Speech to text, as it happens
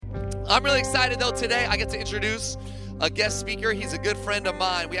I'm really excited though today. I get to introduce a guest speaker. He's a good friend of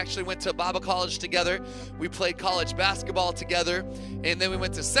mine. We actually went to Bible college together. We played college basketball together. And then we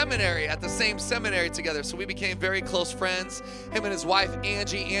went to seminary at the same seminary together. So we became very close friends. Him and his wife,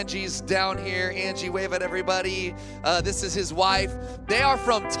 Angie. Angie's down here. Angie, wave at everybody. This is his wife. They are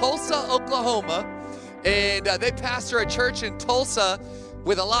from Tulsa, Oklahoma. And they pastor a church in Tulsa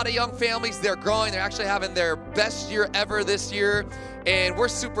with a lot of young families. They're growing. They're actually having their best year ever this year. And we're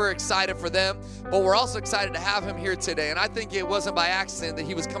super excited for them, but we're also excited to have him here today. And I think it wasn't by accident that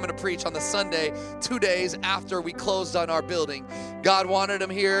he was coming to preach on the Sunday, 2 days after we closed on our building. God wanted him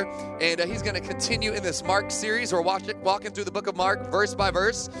here, and he's going to continue in this Mark series. We're walking through the book of Mark verse by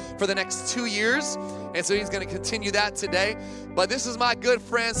verse for the next 2 years. And so he's going to continue that today. But this is my good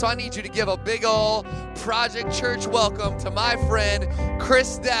friend, so I need you to give a big ol' Project Church welcome to my friend,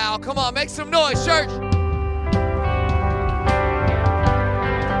 Chris Dow. Come on, make some noise, church.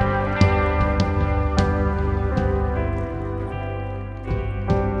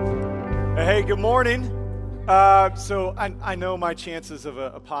 Hey, good morning. So I know my chances of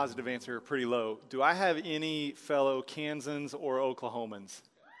a positive answer are pretty low. Do I have any fellow Kansans or Oklahomans?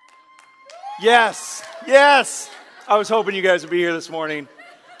 Yes. I was hoping you guys would be here this morning.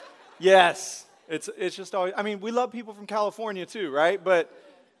 Yes. It's just always, I mean, we love people from California too, right? But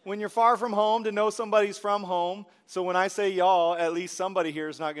when you're far from home, to know somebody's from home, so when I say y'all, at least somebody here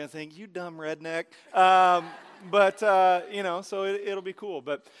is not going to think, you dumb redneck. So it'll be cool.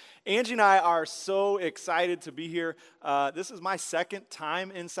 But Angie and I are so excited to be here. This is my second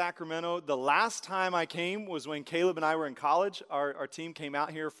time in Sacramento. The last time I came was when Caleb and I were in college. Our team came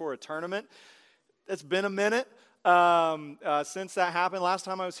out here for a tournament. It's been a minute since that happened. Last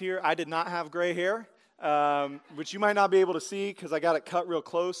time I was here, I did not have gray hair, which you might not be able to see because I got it cut real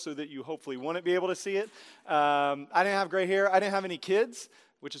close so that you hopefully wouldn't be able to see it. I didn't have gray hair. I didn't have any kids,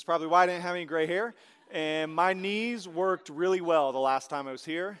 which is probably why I didn't have any gray hair. And my knees worked really well the last time I was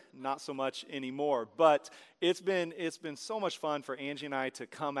here, not so much anymore. But it's been so much fun for Angie and I to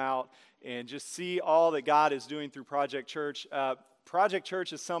come out and just see all that God is doing through Project Church. Project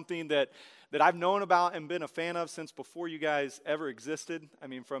Church is something that I've known about and been a fan of since before you guys ever existed. I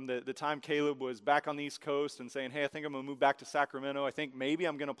mean, from the time Caleb was back on the East Coast and saying, hey, I think I'm going to move back to Sacramento. I think maybe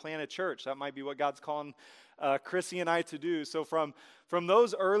I'm going to plant a church. That might be what God's calling Chrissy and I to do. So from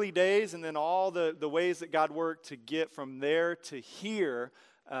those early days and then all the ways that God worked to get from there to here,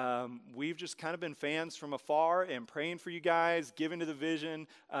 we've just kind of been fans from afar and praying for you guys, giving to the vision,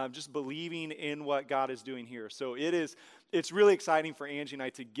 just believing in what God is doing here. So it's really exciting for Angie and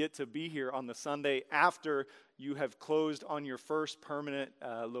I to get to be here on the Sunday after you have closed on your first permanent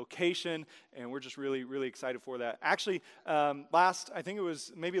location, and we're just really, really excited for that. Actually, I think it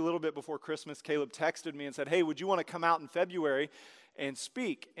was maybe a little bit before Christmas, Caleb texted me and said, hey, would you want to come out in February and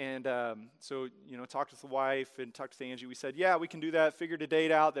speak? And so, talked with the wife and talked to Angie. We said, yeah, we can do that. Figured a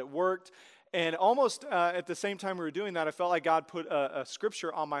date out that worked. And almost at the same time we were doing that, I felt like God put a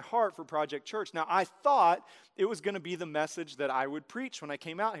scripture on my heart for Project Church. Now, I thought it was going to be the message that I would preach when I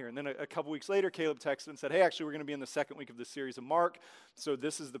came out here. And then a couple weeks later, Caleb texted and said, hey, actually, we're going to be in the second week of the series of Mark. So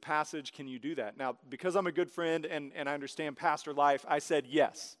this is the passage. Can you do that? Now, because I'm a good friend and I understand pastor life, I said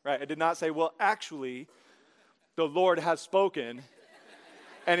yes, right? I did not say, well, actually, the Lord has spoken.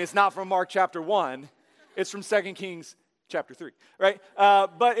 And it's not from Mark chapter 1. It's from 2 Kings chapter 3, right?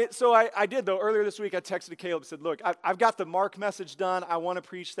 So I did, though. Earlier this week, I texted Caleb and said, look, I've got the Mark message done. I want to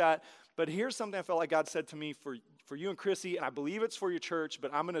preach that. But here's something I felt like God said to me for you and Chrissy, and I believe it's for your church,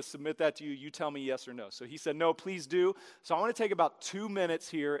 but I'm going to submit that to you. You tell me yes or no. So he said, no, please do. So I want to take about 2 minutes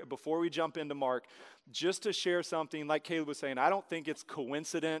here before we jump into Mark just to share something. Like Caleb was saying, I don't think it's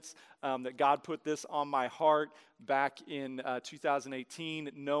coincidence that God put this on my heart back in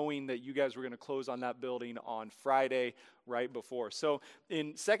 2018, knowing that you guys were going to close on that building on Friday right before. So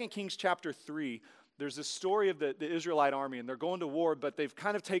in 2 Kings chapter 3, there's this story of the Israelite army, and they're going to war, but they've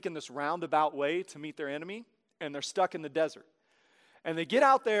kind of taken this roundabout way to meet their enemy, and they're stuck in the desert. And they get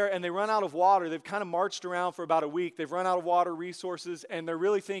out there, and they run out of water. They've kind of marched around for about a week. They've run out of water resources, and they're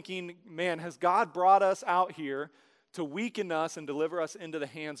really thinking, man, has God brought us out here to weaken us and deliver us into the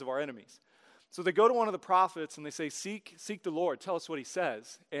hands of our enemies? So they go to one of the prophets, and they say, seek the Lord. Tell us what he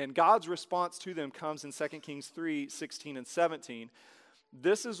says. And God's response to them comes in 2 Kings 3, 16 and 17.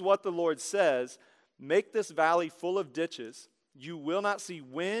 This is what the Lord says. Make this valley full of ditches. You will not see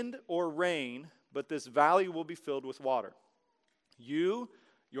wind or rain, but this valley will be filled with water. You,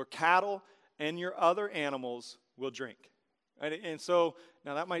 your cattle, and your other animals will drink. And so,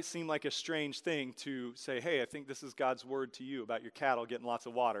 now that might seem like a strange thing to say, hey, I think this is God's word to you about your cattle getting lots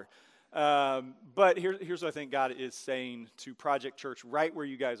of water. But here's what I think God is saying to Project Church right where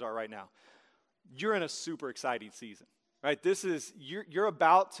you guys are right now. You're in a super exciting season, right? You're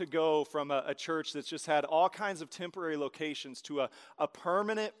about to go from a church that's just had all kinds of temporary locations to a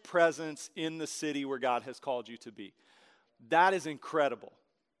permanent presence in the city where God has called you to be. That is incredible.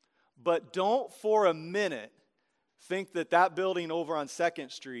 But don't for a minute think that building over on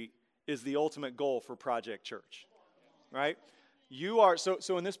 2nd Street is the ultimate goal for Project Church, right? You are,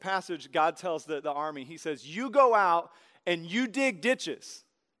 so in this passage, God tells the army, he says, you go out and you dig ditches,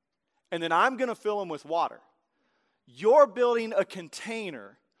 and then I'm going to fill them with water. You're building a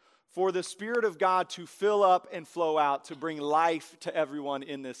container for the Spirit of God to fill up and flow out to bring life to everyone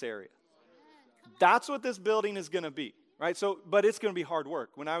in this area. That's what this building is going to be, right? So, but it's going to be hard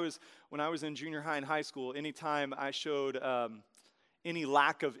work. When I was in junior high and high school, anytime I showed any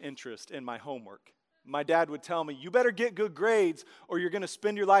lack of interest in my homework, my dad would tell me, you better get good grades or you're going to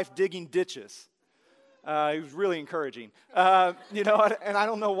spend your life digging ditches. He was really encouraging, and I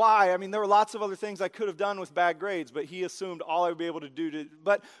don't know why. I mean, there were lots of other things I could have done with bad grades, but he assumed all I would be able to do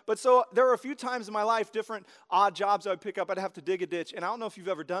but so there were a few times in my life, different odd jobs I would pick up, I'd have to dig a ditch, and I don't know if you've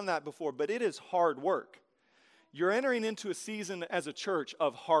ever done that before, but it is hard work. You're entering into a season as a church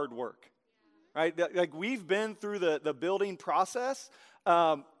of hard work, right? Like we've been through the building process.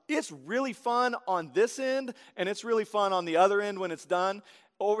 It's really fun on this end, and it's really fun on the other end when it's done.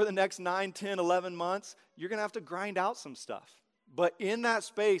 Over the next 9, 10, 11 months, you're going to have to grind out some stuff. But in that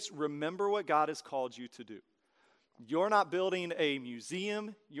space, remember what God has called you to do. You're not building a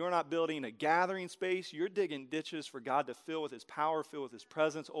museum. You're not building a gathering space. You're digging ditches for God to fill with His power, fill with His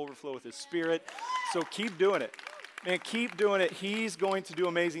presence, overflow with His Spirit. So keep doing it. Man, keep doing it. He's going to do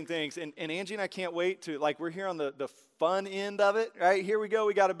amazing things. And Angie and I can't wait to, we're here on the fun end of it, right? Here we go.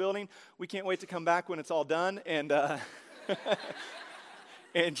 We got a building. We can't wait to come back when it's all done and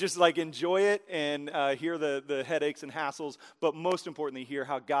and just enjoy it and hear the headaches and hassles, but most importantly, hear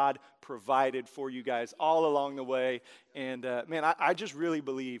how God provided for you guys all along the way. And I just really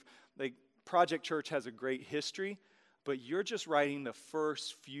believe Project Church has a great history, but you're just writing the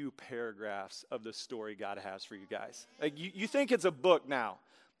first few paragraphs of the story God has for you guys. You think it's a book now.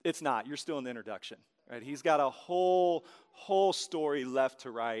 It's not. You're still in the introduction. Right? He's got a whole story left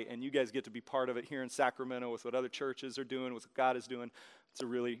to write, and you guys get to be part of it here in Sacramento with what other churches are doing, with what God is doing. It's a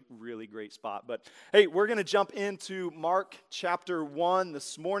really, really great spot. But hey, we're going to jump into Mark chapter 1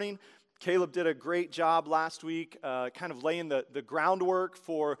 this morning. Caleb did a great job last week kind of laying the groundwork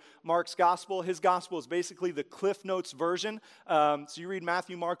for Mark's gospel. His gospel is basically the Cliff Notes version. So you read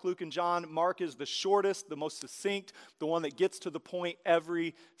Matthew, Mark, Luke, and John. Mark is the shortest, the most succinct, the one that gets to the point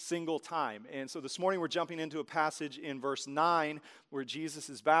every single time. And so this morning we're jumping into a passage in verse 9 where Jesus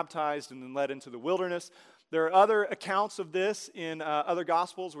is baptized and then led into the wilderness. There are other accounts of this in other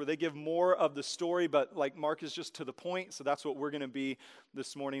Gospels where they give more of the story, but Mark is just to the point, so that's what we're going to be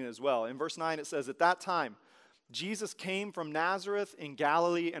this morning as well. In verse 9 it says, at that time, Jesus came from Nazareth in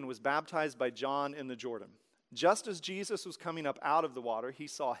Galilee and was baptized by John in the Jordan. Just as Jesus was coming up out of the water, he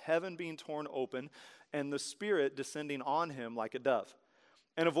saw heaven being torn open and the Spirit descending on him like a dove.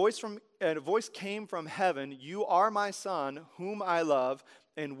 And a voice came from heaven, you are my Son, whom I love,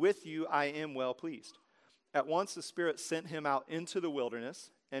 and with you I am well pleased. At once the Spirit sent him out into the wilderness,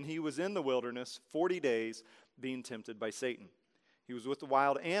 and he was in the wilderness 40 days being tempted by Satan. He was with the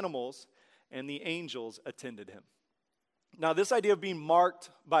wild animals, and the angels attended him. Now, this idea of being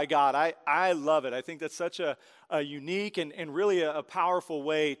marked by God, I love it. I think that's such a unique and really a powerful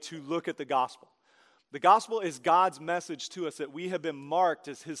way to look at the gospel. The gospel is God's message to us that we have been marked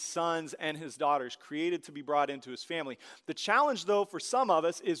as His sons and His daughters, created to be brought into His family. The challenge, though, for some of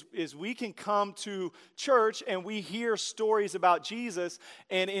us is we can come to church and we hear stories about Jesus,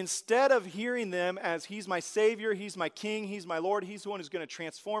 and instead of hearing them as He's my Savior, He's my King, He's my Lord, He's the one who's going to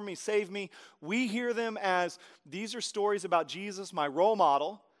transform me, save me, we hear them as these are stories about Jesus, my role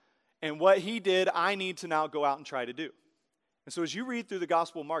model, and what He did, I need to now go out and try to do. And so as you read through the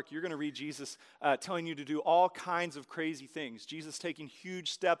Gospel of Mark, you're going to read Jesus telling you to do all kinds of crazy things. Jesus taking huge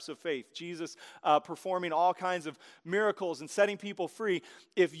steps of faith. Jesus performing all kinds of miracles and setting people free.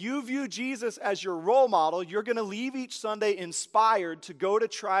 If you view Jesus as your role model, you're going to leave each Sunday inspired to go to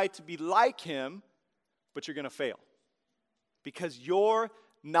try to be like Him, but you're going to fail. Because you're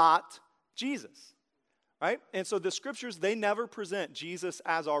not Jesus. Right? And so the scriptures, they never present Jesus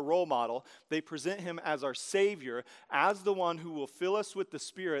as our role model. They present Him as our Savior, as the one who will fill us with the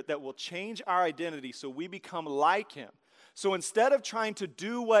Spirit that will change our identity so we become like Him. So instead of trying to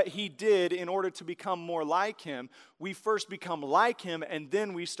do what He did in order to become more like Him, we first become like Him and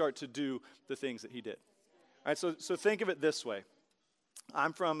then we start to do the things that He did. All right, so think of it this way.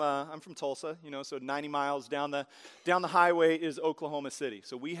 I'm from Tulsa, so 90 miles down the highway is Oklahoma City.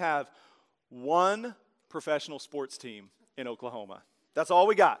 So we have one professional sports team in Oklahoma. That's all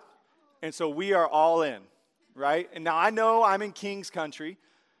we got. And so we are all in, right? And now I know I'm in King's country,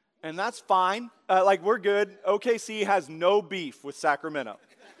 and that's fine. We're good. OKC has no beef with Sacramento,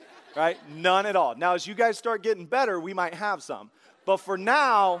 right? None at all. Now, as you guys start getting better, we might have some. But for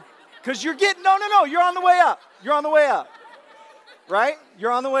now, because you're on the way up. You're on the way up, right?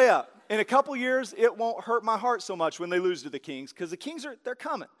 You're on the way up. In a couple years, it won't hurt my heart so much when they lose to the Kings, because the Kings they're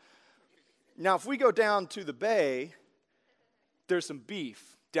coming. Now, if we go down to the Bay, there's some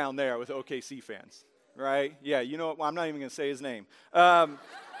beef down there with OKC fans, right? Yeah, you know what? I'm not even going to say his name.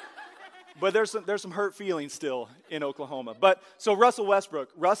 But there's some hurt feelings still in Oklahoma. But so Russell Westbrook,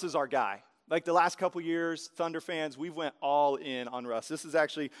 Russ is our guy. Like the last couple years, Thunder fans, we've went all in on Russ. This is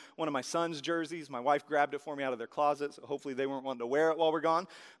actually one of my son's jerseys. My wife grabbed it for me out of their closet, so hopefully they weren't wanting to wear it while we're gone.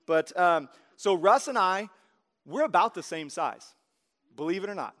 But so Russ and I, we're about the same size, believe it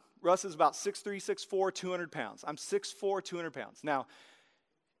or not. Russ is about 6'3", 6'4", 200 pounds. I'm 6'4", 200 pounds. Now,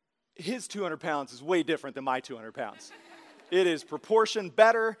 his 200 pounds is way different than my 200 pounds. It is proportioned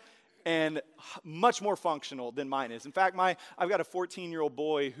better and much more functional than mine is. In fact, I've got a 14-year-old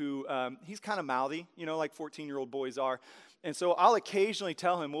boy who, he's kind of mouthy, like 14-year-old boys are. And so I'll occasionally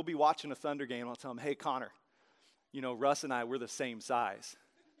tell him, we'll be watching a Thunder game, and I'll tell him, hey, Connor, Russ and I, we're the same size.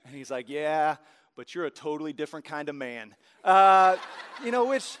 And he's like, yeah, but you're a totally different kind of man.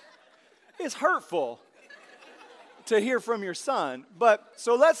 Which is hurtful to hear from your son. But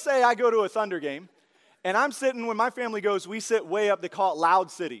so let's say I go to a Thunder game, and I'm sitting, when my family goes, we sit way up. They call it Loud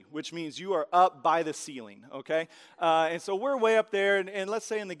City, which means you are up by the ceiling, okay? And so we're way up there, and let's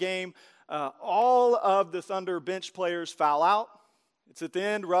say in the game, all of the Thunder bench players foul out. It's at the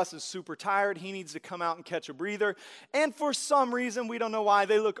end. Russ is super tired. He needs to come out and catch a breather. And for some reason, we don't know why,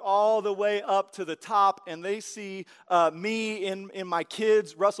 they look all the way up to the top, and they see me in my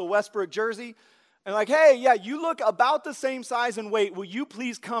kid's Russell Westbrook jersey. And like, hey, yeah, you look about the same size and weight. Will you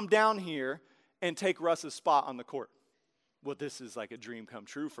please come down here and take Russ's spot on the court? Well, this is like a dream come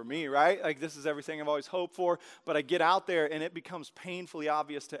true for me, right? Like, this is everything I've always hoped for. But I get out there, and it becomes painfully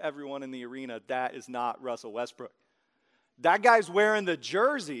obvious to everyone in the arena that is not Russell Westbrook. That guy's wearing the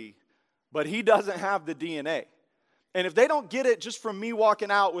jersey, but he doesn't have the DNA. And if they don't get it just from me walking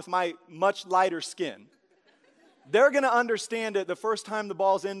out with my much lighter skin, they're going to understand it the first time the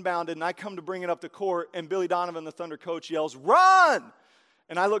ball's inbounded and I come to bring it up the court, and Billy Donovan, the Thunder coach, yells, "Run!"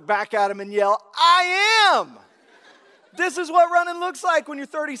 And I look back at him and yell, "I am!" This is what running looks like when you're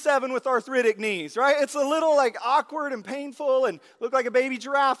 37 with arthritic knees, right? It's a little awkward and painful and look like a baby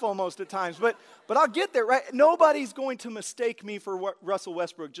giraffe almost at times. But I'll get there, right? Nobody's going to mistake me for Russell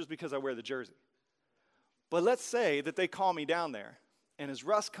Westbrook just because I wear the jersey. But let's say that they call me down there, and as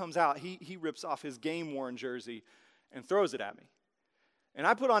Russ comes out, he rips off his game-worn jersey and throws it at me. And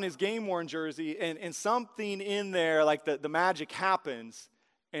I put on his game-worn jersey, and something in there, like the magic happens,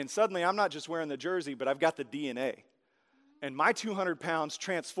 and suddenly I'm not just wearing the jersey, but I've got the DNA. And my 200 pounds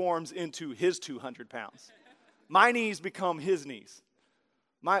transforms into his 200 pounds. My knees become his knees.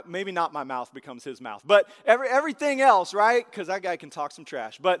 Maybe not my mouth becomes his mouth, but everything else, right? Because that guy can talk some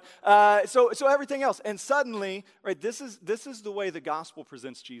trash. But so everything else, and suddenly, right? This is the way the gospel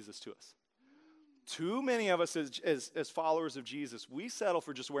presents Jesus to us. Too many of us as followers of Jesus, we settle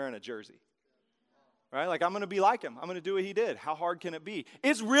for just wearing a jersey, right? Like, I'm going to be like him. I'm going to do what he did. How hard can it be?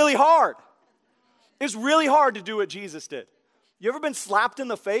 It's really hard. It's really hard to do what Jesus did. You ever been slapped in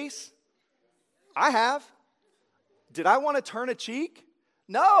the face? I have. Did I want to turn a cheek?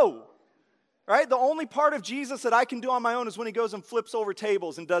 No. Right? The only part of Jesus that I can do on my own is when he goes and flips over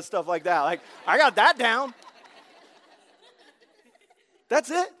tables and does stuff like that. Like, I got that down. That's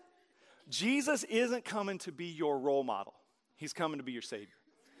it. Jesus isn't coming to be your role model. He's coming to be your Savior.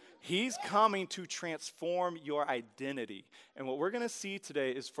 He's coming to transform your identity. And what we're going to see today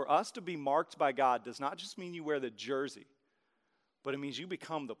is for us to be marked by God does not just mean you wear the jersey, but it means you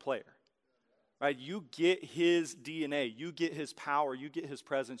become the player. Right? You get his DNA, you get his power, you get his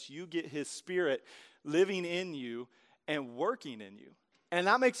presence, you get his spirit living in you and working in you. And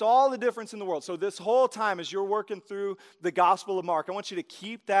that makes all the difference in the world. So this whole time as you're working through the Gospel of Mark, I want you to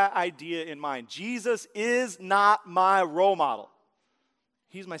keep that idea in mind. Jesus is not my role model.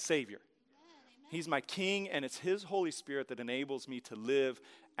 He's my Savior. He's my King, and it's his Holy Spirit that enables me to live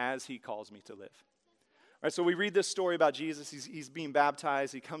as he calls me to live. All right, so we read this story about Jesus. He's being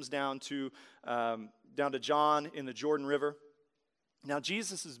baptized. He comes down to John in the Jordan River. Now,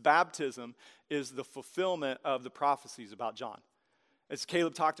 Jesus' baptism is the fulfillment of the prophecies about John. As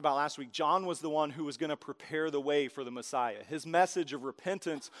Caleb talked about last week, John was the one who was going to prepare the way for the Messiah. His message of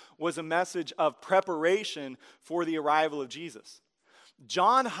repentance was a message of preparation for the arrival of Jesus.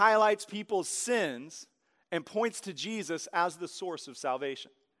 John highlights people's sins and points to Jesus as the source of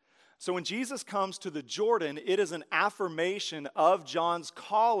salvation. So when Jesus comes to the Jordan, it is an affirmation of John's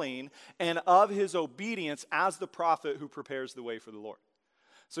calling and of his obedience as the prophet who prepares the way for the Lord.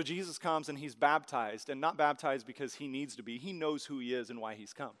 So Jesus comes and he's baptized, and not baptized because he needs to be. He knows who he is and why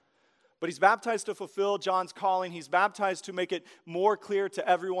he's come. But he's baptized to fulfill John's calling. He's baptized to make it more clear to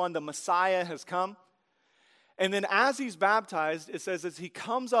everyone the Messiah has come. And then as he's baptized, it says as he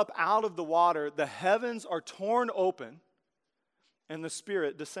comes up out of the water, the heavens are torn open and the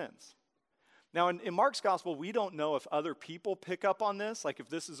Spirit descends. Now in Mark's gospel, we don't know if other people pick up on this, like if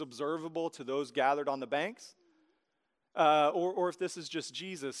this is observable to those gathered on the banks. Or if this is just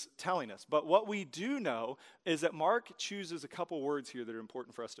Jesus telling us. But what we do know is that Mark chooses a couple words here that are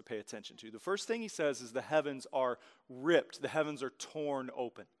important for us to pay attention to. The first thing he says is the heavens are ripped. The heavens are torn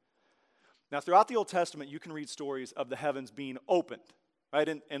open. Now, throughout the Old Testament, you can read stories of the heavens being opened, right?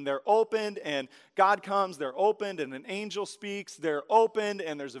 And they're opened, and God comes, they're opened, and an angel speaks, they're opened,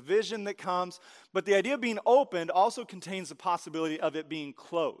 and there's a vision that comes. But the idea of being opened also contains the possibility of it being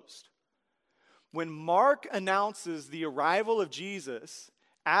closed. When Mark announces the arrival of Jesus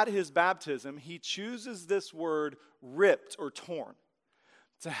at his baptism, he chooses this word ripped or torn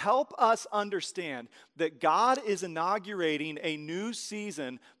to help us understand that God is inaugurating a new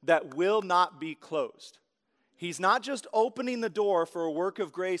season that will not be closed. He's not just opening the door for a work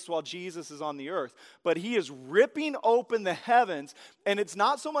of grace while Jesus is on the earth, but he is ripping open the heavens, and it's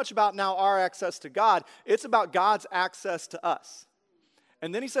not so much about now our access to God, it's about God's access to us.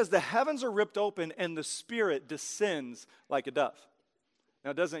 And then he says the heavens are ripped open and the Spirit descends like a dove.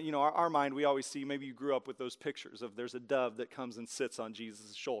 Now, it doesn't, our mind, we always see, maybe you grew up with those pictures of there's a dove that comes and sits on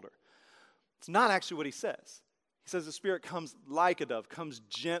Jesus' shoulder. It's not actually what he says. He says the Spirit comes like a dove, comes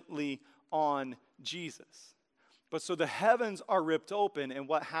gently on Jesus. But so the heavens are ripped open, and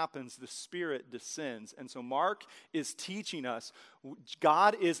what happens? The Spirit descends. And so Mark is teaching us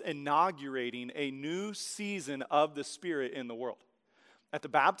God is inaugurating a new season of the Spirit in the world. At the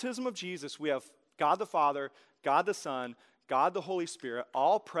baptism of Jesus, we have God the Father, God the Son, God the Holy Spirit,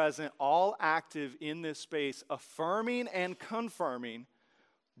 all present, all active in this space, affirming and confirming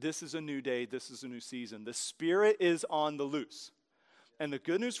this is a new day, this is a new season. The Spirit is on the loose. And the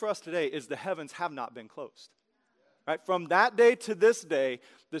good news for us today is the heavens have not been closed. Right? From that day to this day,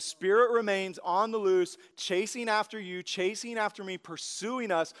 the Spirit remains on the loose, chasing after you, chasing after me,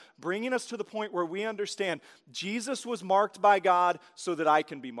 pursuing us, bringing us to the point where we understand Jesus was marked by God so that I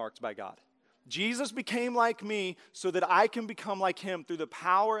can be marked by God. Jesus became like me so that I can become like him through the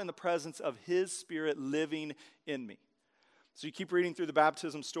power and the presence of his Spirit living in me. So you keep reading through the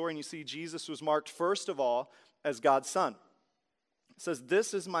baptism story and you see Jesus was marked first of all as God's Son. It says,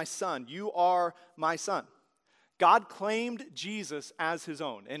 "This is my Son, you are my Son." God claimed Jesus as his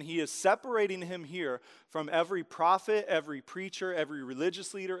own, and he is separating him here from every prophet, every preacher, every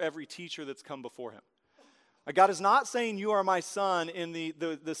religious leader, every teacher that's come before him. God is not saying you are my son in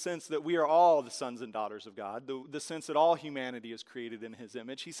the sense that we are all the sons and daughters of God, the sense that all humanity is created in his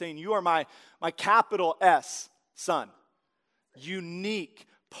image. He's saying you are my capital S son, unique,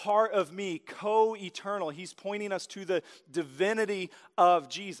 part of me, co-eternal. He's pointing us to the divinity of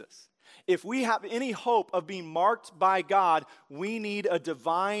Jesus. If we have any hope of being marked by God, we need a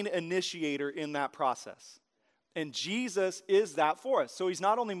divine initiator in that process. And Jesus is that for us. So he's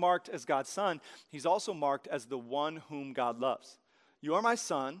not only marked as God's Son, he's also marked as the one whom God loves. You are my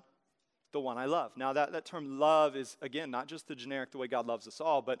son, the one I love. Now that term love is, again, not just the generic, the way God loves us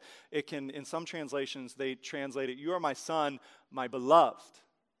all, but it can, in some translations, they translate it, you are my son, my beloved.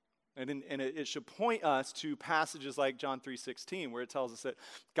 And it should point us to passages like John 3:16, where it tells us that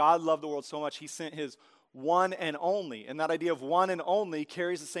God loved the world so much, he sent his one and only. And that idea of one and only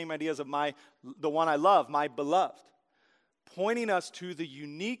carries the same ideas of the one I love, my beloved. Pointing us to the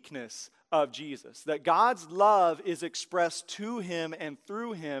uniqueness of Jesus, that God's love is expressed to him and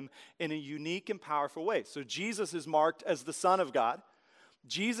through him in a unique and powerful way. So Jesus is marked as the Son of God.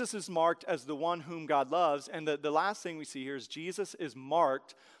 Jesus is marked as the one whom God loves. And the last thing we see here is Jesus is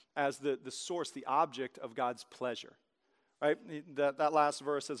marked as the source, the object of God's pleasure. Right? That last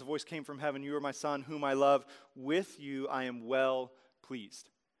verse says, "A voice came from heaven, you are my son, whom I love. With you I am well pleased."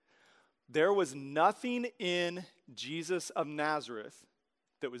 There was nothing in Jesus of Nazareth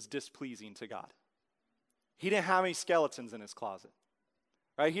that was displeasing to God. He didn't have any skeletons in his closet.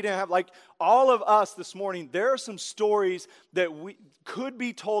 Right? He didn't have, like all of us this morning, there are some stories that we could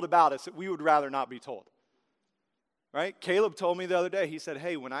be told about us that we would rather not be told. right? Caleb told me the other day, he said,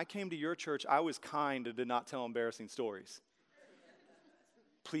 hey, when I came to your church, I was kind and did not tell embarrassing stories.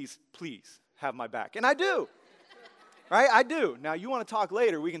 Please have my back. And I do, right? I do. Now, you want to talk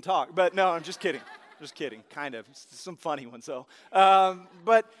later, we can talk. But no, I'm just kidding. Just kidding, kind of. Some funny ones, though.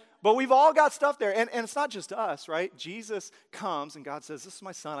 But we've all got stuff there. And it's not just us, right? Jesus comes and God says, this is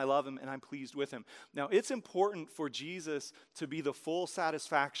my son, I love him, and I'm pleased with him. Now, it's important for Jesus to be the full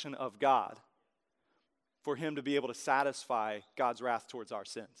satisfaction of God, for him to be able to satisfy God's wrath towards our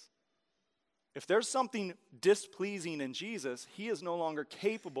sins. If there's something displeasing in Jesus, he is no longer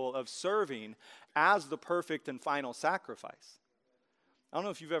capable of serving as the perfect and final sacrifice. I don't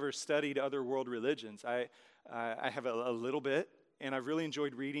know if you've ever studied other world religions. I have a little bit, and I've really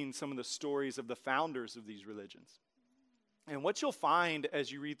enjoyed reading some of the stories of the founders of these religions. And what you'll find as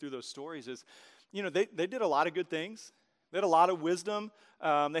you read through those stories is, they did a lot of good things. They had a lot of wisdom.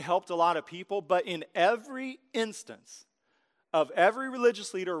 They helped a lot of people. But in every instance of every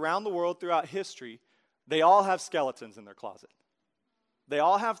religious leader around the world throughout history, they all have skeletons in their closet. They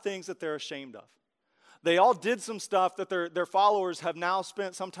all have things that they're ashamed of. They all did some stuff that their followers have now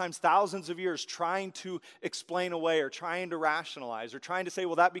spent sometimes thousands of years trying to explain away or trying to rationalize or trying to say,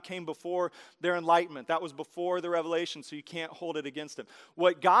 well, that became before their enlightenment. That was before the revelation, so you can't hold it against them.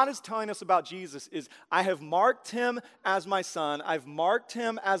 What God is telling us about Jesus is, I have marked him as my son, I've marked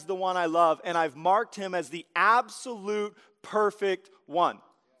him as the one I love, and I've marked him as the absolute perfect one.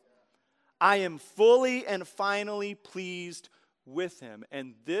 I am fully and finally pleased with him.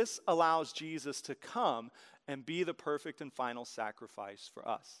 And this allows Jesus to come and be the perfect and final sacrifice for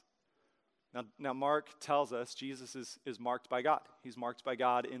us. Now Mark tells us Jesus is marked by God. He's marked by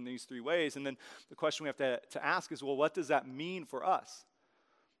God in these three ways. And then the question we have to ask is, well, what does that mean for us?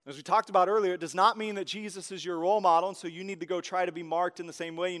 As we talked about earlier, it does not mean that Jesus is your role model, and so you need to go try to be marked in the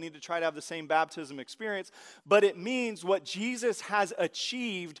same way. You need to try to have the same baptism experience. But it means what Jesus has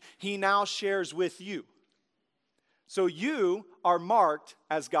achieved, he now shares with you. So you are marked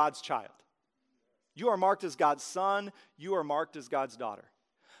as God's child. You are marked as God's son. You are marked as God's daughter.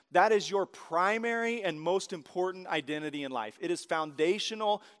 That is your primary and most important identity in life. It is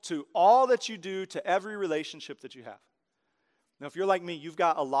foundational to all that you do, to every relationship that you have. Now, if you're like me, you've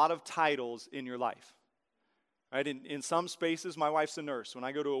got a lot of titles in your life. Right? In some spaces, my wife's a nurse. When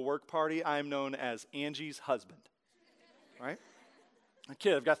I go to a work party, I am known as Angie's husband. Right?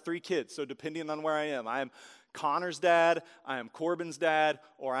 I've got 3 kids, so depending on where I am Connor's dad, I am Corbin's dad,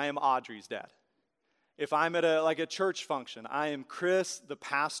 or I am Audrey's dad. If I'm at a church function, I am Chris, the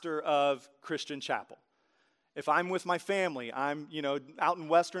pastor of Christian Chapel. If I'm with my family, I'm out in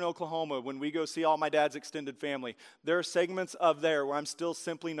western Oklahoma when we go see all my dad's extended family. There are segments of there where I'm still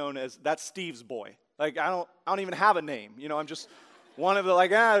simply known as, that's Steve's boy. Like I don't even have a name. I'm just one of the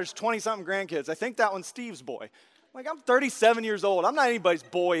there's 20-something grandkids. I think that one's Steve's boy. I'm 37 years old. I'm not anybody's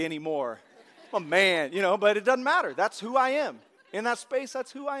boy anymore. I'm a man, but it doesn't matter. That's who I am. In that space,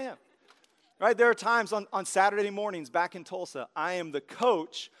 that's who I am. Right? There are times on Saturday mornings back in Tulsa, I am the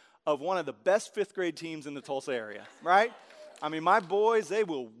coach of one of the best 5th grade teams in the Tulsa area, right? I mean, my boys, they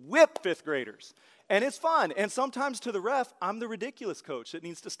will whip 5th graders. And it's fun. And sometimes to the ref, I'm the ridiculous coach that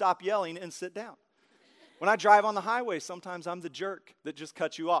needs to stop yelling and sit down. When I drive on the highway, sometimes I'm the jerk that just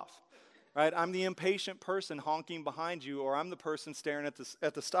cuts you off. Right? I'm the impatient person honking behind you, or I'm the person staring at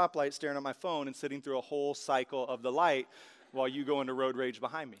the stoplight, staring at my phone and sitting through a whole cycle of the light while you go into road rage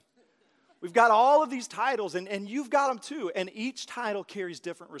behind me. We've got all of these titles, and you've got them too, and each title carries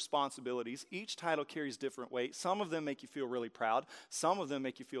different responsibilities. Each title carries different weight. Some of them make you feel really proud. Some of them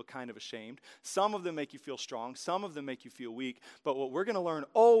make you feel kind of ashamed. Some of them make you feel strong. Some of them make you feel weak. But what we're going to learn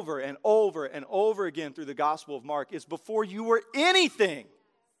over and over and over again through the Gospel of Mark is before you were anything,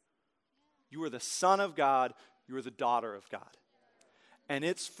 you were the son of God. You were the daughter of God. And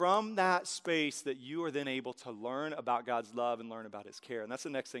it's from that space that you are then able to learn about God's love and learn about his care. And that's the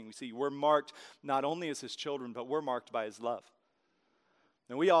next thing we see. We're marked not only as his children, but we're marked by his love.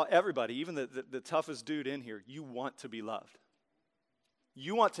 And everybody, even the toughest dude in here, you want to be loved.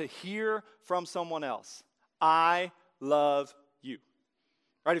 You want to hear from someone else, I love you.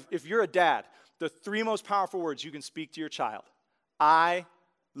 Right? If you're a dad, the 3 most powerful words you can speak to your child, I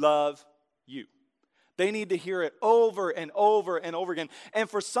love you. They need to hear it over and over and over again. And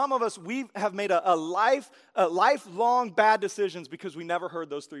for some of us, we have made a lifelong bad decisions because we never heard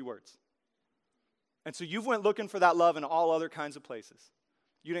those 3 words. And so you've went looking for that love in all other kinds of places.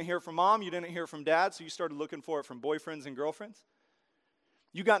 You didn't hear it from mom, you didn't hear it from dad, so you started looking for it from boyfriends and girlfriends.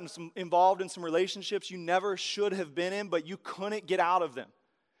 You got involved in some relationships you never should have been in, but you couldn't get out of them.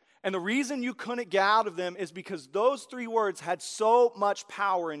 And the reason you couldn't get out of them is because those 3 words had so much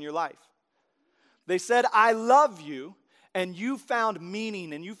power in your life. They said, I love you, and you found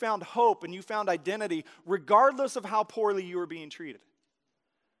meaning, and you found hope, and you found identity, regardless of how poorly you were being treated.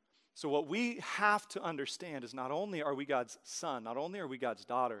 So what we have to understand is not only are we God's son, not only are we God's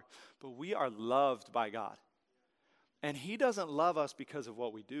daughter, but we are loved by God. And he doesn't love us because of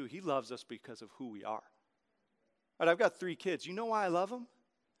what we do. He loves us because of who we are. Right, I've got 3 kids. You know why I love them?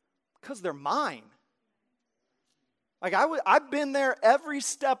 Because they're mine. Like I've been there every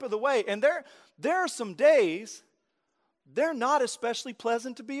step of the way. And there are some days they're not especially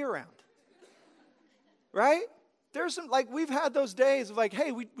pleasant to be around. Right? There's some, like, we've had those days of like,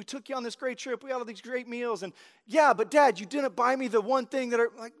 hey, we took you on this great trip. We had all these great meals. And yeah, but Dad, you didn't buy me the one thing that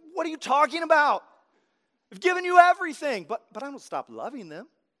are like, what are you talking about? I've given you everything. But I don't stop loving them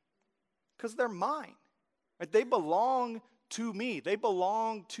because they're mine. Right? They belong to me. They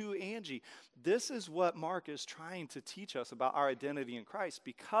belong to Angie. This is what Mark is trying to teach us about our identity in Christ.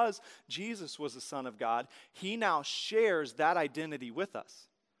 Because Jesus was the Son of God, he now shares that identity with us.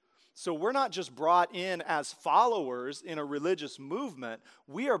 So we're not just brought in as followers in a religious movement.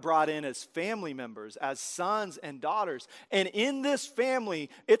 We are brought in as family members, as sons and daughters. And in this family,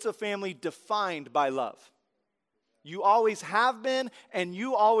 it's a family defined by love. You always have been, and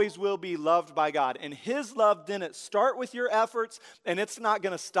you always will be loved by God. And his love didn't start with your efforts, and it's not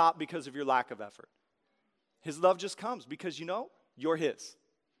going to stop because of your lack of effort. His love just comes because you're his.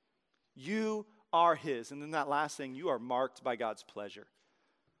 You are his. And then that last thing, you are marked by God's pleasure.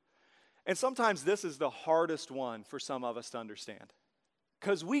 And sometimes this is the hardest one for some of us to understand.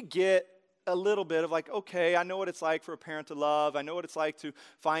 Because we get a little bit of like, okay, I know what it's like for a parent to love. I know what it's like to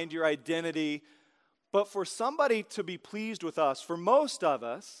find your identity. But for somebody to be pleased with us, for most of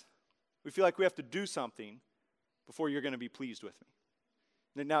us, we feel like we have to do something before you're going to be pleased with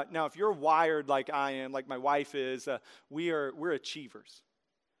me. Now, if you're wired like I am, like my wife is, we're achievers.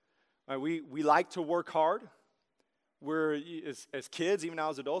 We like to work hard. We're, as kids, even now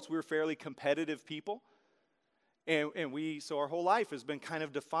as adults, we're fairly competitive people. So our whole life has been kind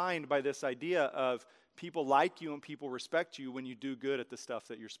of defined by this idea of people like you and people respect you when you do good at the stuff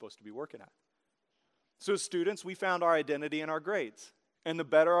that you're supposed to be working at. So as students, we found our identity in our grades. And the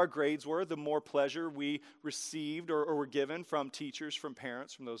better our grades were, the more pleasure we received or were given from teachers, from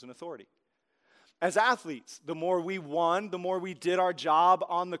parents, from those in authority. As athletes, the more we won, the more we did our job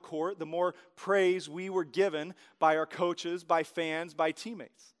on the court, the more praise we were given by our coaches, by fans, by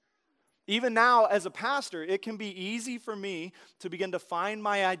teammates. Even now, as a pastor, it can be easy for me to begin to find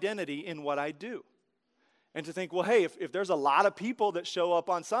my identity in what I do. And to think, well, hey, if there's a lot of people that show up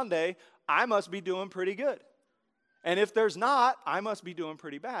on Sunday, I must be doing pretty good. And if there's not, I must be doing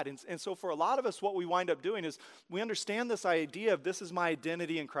pretty bad. And so for a lot of us, what we wind up doing is we understand this idea of this is my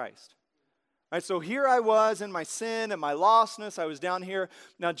identity in Christ. Right, so here I was in my sin and my lostness. I was down here.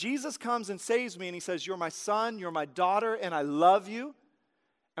 Now Jesus comes and saves me and he says, you're my son, you're my daughter, and I love you.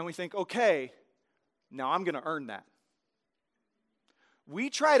 And we think, okay, now I'm going to earn that. We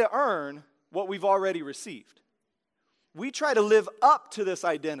try to earn what we've already received. We try to live up to this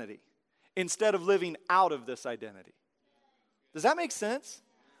identity instead of living out of this identity. Does that make sense?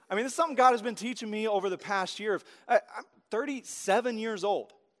 I mean, this is something God has been teaching me over the past year. I'm 37 years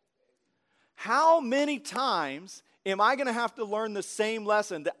old. How many times am I going to have to learn the same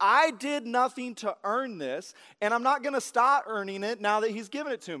lesson? That I did nothing to earn this, and I'm not going to stop earning it now that he's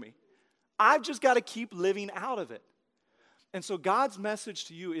given it to me. I've just got to keep living out of it. And so God's message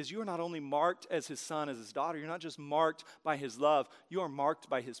to you is you are not only marked as his son, as his daughter, you're not just marked by his love, you are marked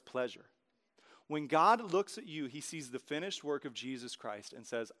by his pleasure. When God looks at you, he sees the finished work of Jesus Christ and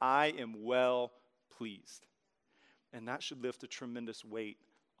says, I am well pleased. And that should lift a tremendous weight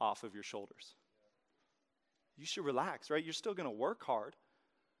off of your shoulders. You should relax, right? You're still going to work hard,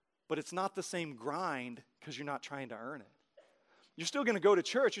 but it's not the same grind because you're not trying to earn it. You're still going to go to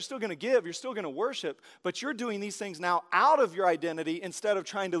church, you're still going to give, you're still going to worship, but you're doing these things now out of your identity instead of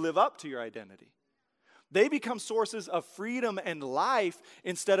trying to live up to your identity. They become sources of freedom and life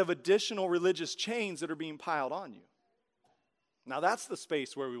instead of additional religious chains that are being piled on you. Now that's the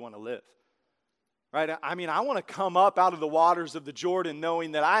space where we want to live. Right? I mean, I want to come up out of the waters of the Jordan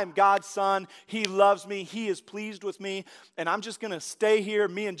knowing that I am God's son, he loves me, he is pleased with me, and I'm just going to stay here,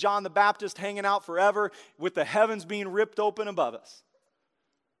 me and John the Baptist hanging out forever with the heavens being ripped open above us.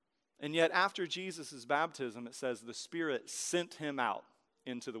 And yet after Jesus' baptism, it says the Spirit sent him out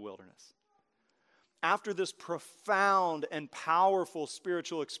into the wilderness. After this profound and powerful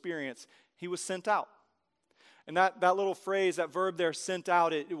spiritual experience, he was sent out. And that little phrase, that verb there, sent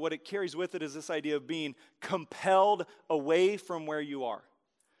out, what it carries with it is this idea of being compelled away from where you are.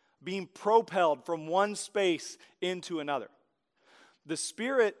 Being propelled from one space into another. The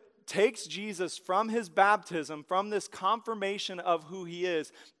Spirit takes Jesus from his baptism, from this confirmation of who he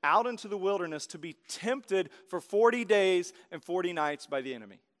is, out into the wilderness to be tempted for 40 days and 40 nights by the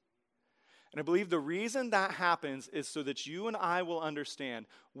enemy. And I believe the reason that happens is so that you and I will understand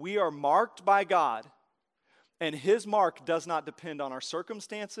we are marked by God, and his mark does not depend on our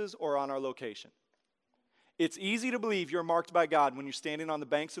circumstances or on our location. It's easy to believe you're marked by God when you're standing on the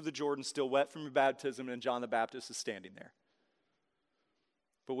banks of the Jordan, still wet from your baptism, and John the Baptist is standing there.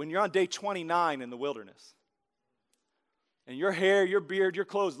 But when you're on day 29 in the wilderness, and your hair, your beard, your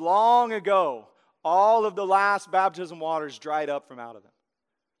clothes, long ago, all of the last baptism waters dried up from out of them,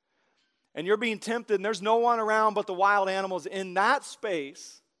 and you're being tempted, and there's no one around but the wild animals in that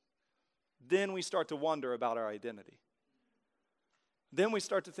space, then we start to wonder about our identity. Then we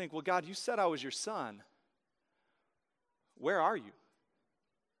start to think, well, God, you said I was your son. Where are you?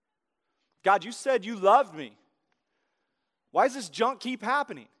 God, you said you loved me. Why does this junk keep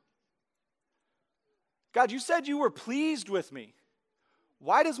happening? God, you said you were pleased with me.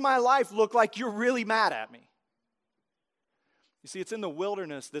 Why does my life look like you're really mad at me? You see, it's in the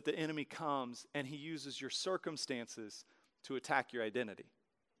wilderness that the enemy comes and he uses your circumstances to attack your identity.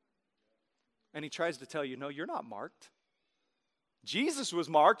 And he tries to tell you, no, you're not marked. Jesus was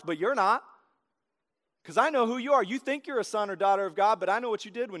marked, but you're not. Because I know who you are. You think you're a son or daughter of God, but I know what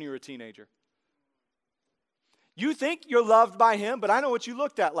you did when you were a teenager. You think you're loved by him, but I know what you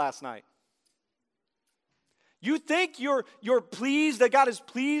looked at last night. You think you're pleased, that God is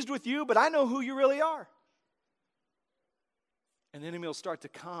pleased with you, but I know who you really are. And the enemy will start to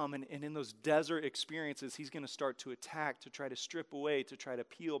come, and in those desert experiences, he's going to start to attack, to try to strip away, to try to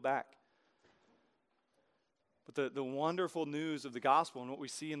peel back. But the wonderful news of the gospel and what we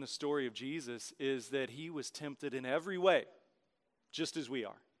see in the story of Jesus is that he was tempted in every way, just as we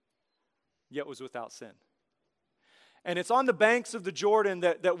are, yet was without sin. And it's on the banks of the Jordan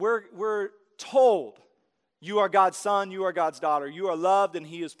that we're told, you are God's son, you are God's daughter, you are loved and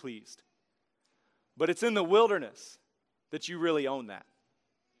he is pleased. But it's in the wilderness that you really own that.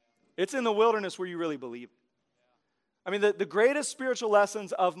 It's in the wilderness where you really believe it. I mean, the greatest spiritual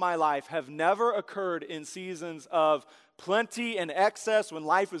lessons of my life have never occurred in seasons of plenty and excess when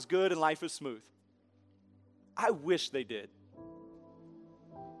life is good and life is smooth. I wish they did.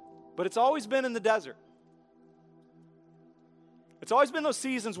 But it's always been in the desert. It's always been those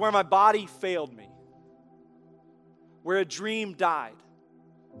seasons where my body failed me, where a dream died,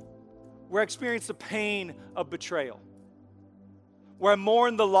 where I experienced the pain of betrayal, where I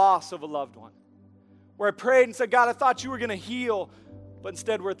mourned the loss of a loved one, where I prayed and said, God, I thought you were going to heal, but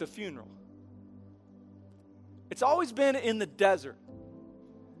instead we're at the funeral. It's always been in the desert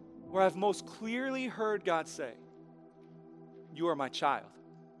where I've most clearly heard God say, you are my child.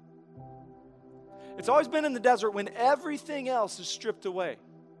 It's always been in the desert when everything else is stripped away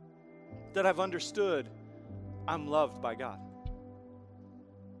that I've understood I'm loved by God.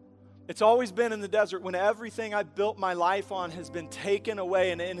 It's always been in the desert when everything I built my life on has been taken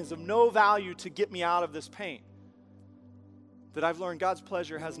away and is of no value to get me out of this pain, that I've learned God's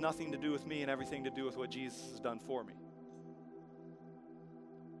pleasure has nothing to do with me and everything to do with what Jesus has done for me.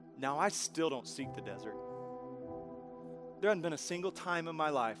 Now, I still don't seek the desert. There hasn't been a single time in my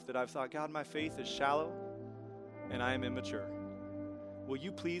life that I've thought, God, my faith is shallow and I am immature. Will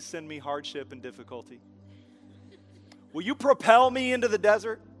you please send me hardship and difficulty? Will you propel me into the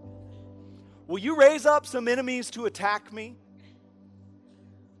desert? Will you raise up some enemies to attack me?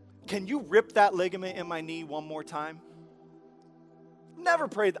 Can you rip that ligament in my knee one more time? Never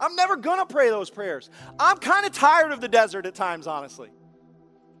prayed. I'm never going to pray those prayers. I'm kind of tired of the desert at times, honestly.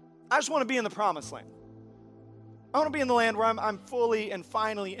 I just want to be in the promised land. I want to be in the land where I'm fully and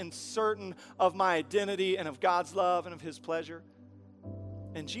finally and certain of my identity and of God's love and of his pleasure.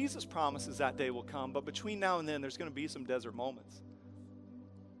 And Jesus promises that day will come, but between now and then, there's going to be some desert moments.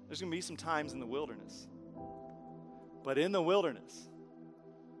 There's going to be some times in the wilderness. But in the wilderness,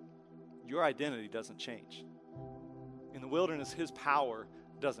 your identity doesn't change. In the wilderness, his power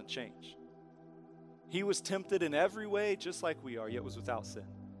doesn't change. He was tempted in every way, just like we are, yet was without sin.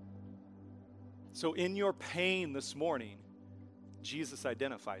 So in your pain this morning, Jesus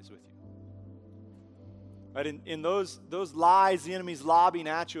identifies with you. Right? In those lies the enemy's lobbing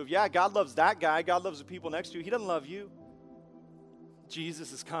at you of, yeah, God loves that guy, God loves the people next to you, he doesn't love you.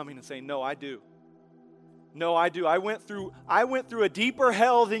 Jesus is coming and saying, no, I do. No, I do. I went through a deeper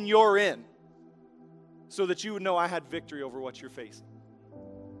hell than you're in so that you would know I had victory over what you're facing.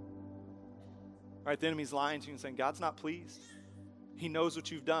 All right, the enemy's lying to you and saying, God's not pleased. He knows what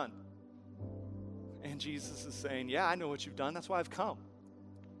you've done. And Jesus is saying, yeah, I know what you've done. That's why I've come.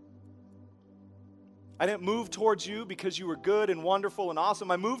 I didn't move towards you because you were good and wonderful and awesome.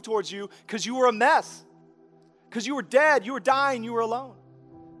 I moved towards you because you were a mess, because you were dead, you were dying, you were alone.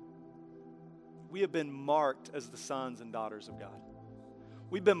 We have been marked as the sons and daughters of God.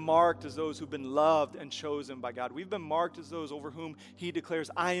 We've been marked as those who've been loved and chosen by God. We've been marked as those over whom he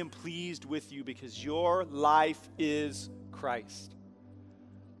declares, I am pleased with you because your life is Christ.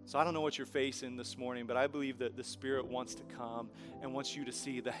 So I don't know what you're facing this morning, but I believe that the Spirit wants to come and wants you to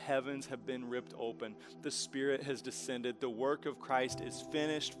see the heavens have been ripped open. The Spirit has descended. The work of Christ is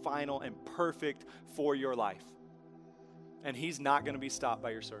finished, final, and perfect for your life. And he's not going to be stopped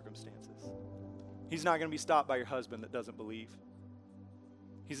by your circumstances. He's not going to be stopped by your husband that doesn't believe.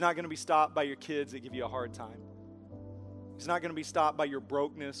 He's not going to be stopped by your kids that give you a hard time. He's not going to be stopped by your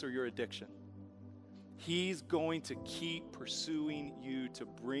brokenness or your addiction. He's going to keep pursuing you to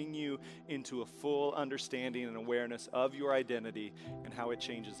bring you into a full understanding and awareness of your identity and how it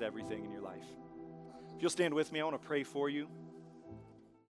changes everything in your life. If you'll stand with me, I want to pray for you.